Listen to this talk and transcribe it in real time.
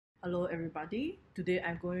Hello everybody, today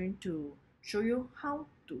I'm going to show you how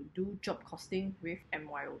to do job costing with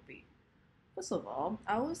MYOB. First of all,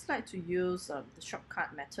 I always like to use the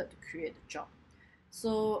shortcut method to create the job.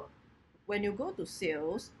 So when you go to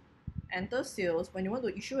sales, enter sales, when you want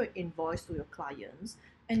to issue an invoice to your clients,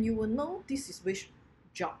 and you will know this is which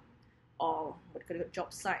job or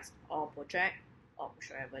job sites or project or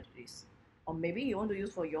whichever it is. Or maybe you want to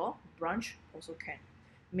use for your branch, also can.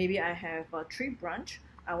 Maybe I have 3 branch.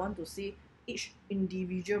 I want to see each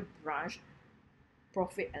individual branch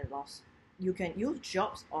profit and loss. You can use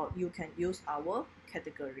jobs or you can use our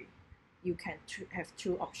category. You can have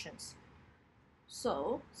 2 options.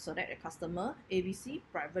 So select the customer ABC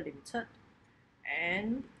Private Limited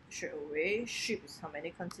and straight away ship is how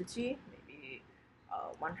many quantity? Maybe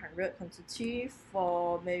 100 quantity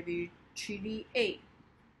for maybe chili A.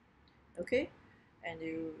 Okay, and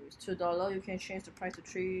it's $2. You can change the price to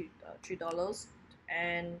 $3.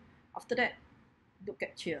 And after that, look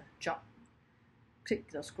at here, job. Click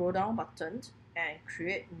the scroll down button and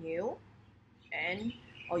create new,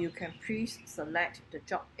 or you can pre-select the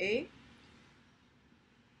job A.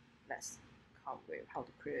 Let's come with how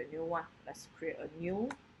to create a new one. Let's create a new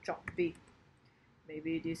job B.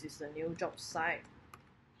 Maybe this is a new job site.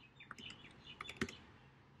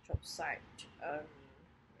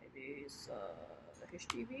 Maybe it's the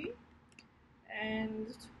HDB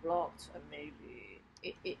and blocked maybe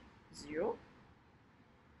 880.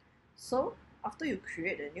 So after you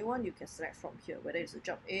create a new one, you can select from here whether it's a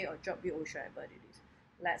job A or job B or whichever it is.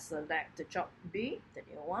 Let's select the job B, the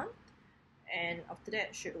new one, and after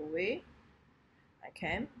that straight away I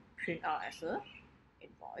can print out as a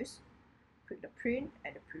invoice. Click the print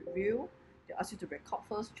and the preview. They ask you to record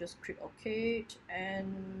first, just click OK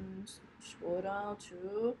and scroll down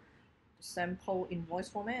to the sample invoice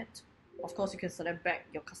format. Of course, you can select back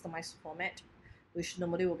your customized format, which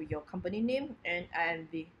normally will be your company name and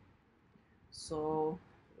INV. So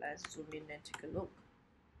let's zoom in and take a look.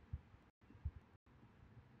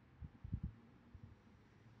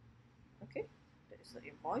 Okay, that is the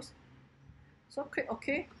invoice. So click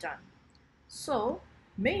OK, done. So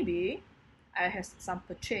maybe I have some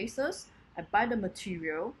purchases, I buy the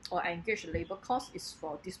material or I engage the labor cost is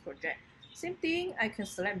for this project. Same thing, I can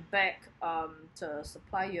select back the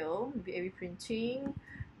supplier, maybe AB printing,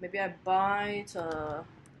 maybe I buy the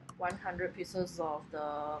 100 pieces of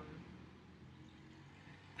the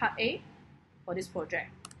part A for this project.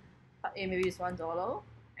 Part A maybe is $1,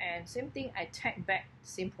 and same thing, I tag back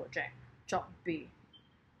same project, job B.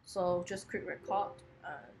 So just click record,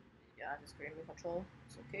 yeah, just click remote control,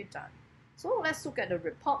 it's okay, done. So let's look at the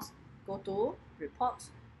reports. Go to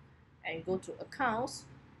reports and go to accounts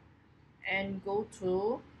and go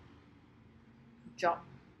to job,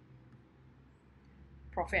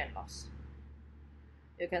 profit and loss.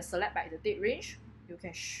 You can select by the date range, you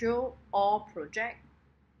can show all project,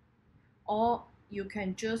 or you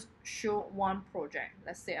can just show one project.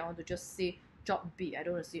 Let's say I want to just see job B, I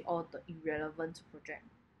don't want to see all the irrelevant project.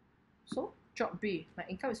 So job B, my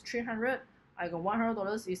income is 300, I got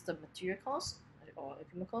 $100 is the material cost or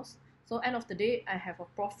equipment cost. So end of the day, I have a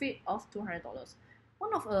profit of $200.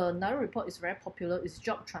 One of another report is very popular is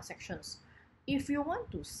job transactions. If you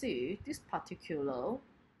want to see this particular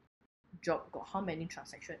job got how many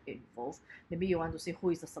transactions involved, maybe you want to see who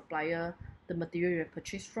is the supplier, the material you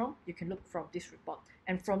purchased from, you can look from this report.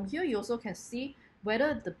 And from here, you also can see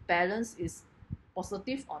whether the balance is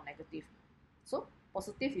positive or negative. So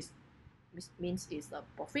positive means is a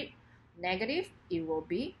profit, negative it will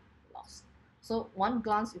be loss. So one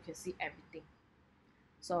glance you can see everything.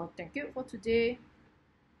 So thank you for today.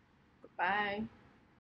 Goodbye.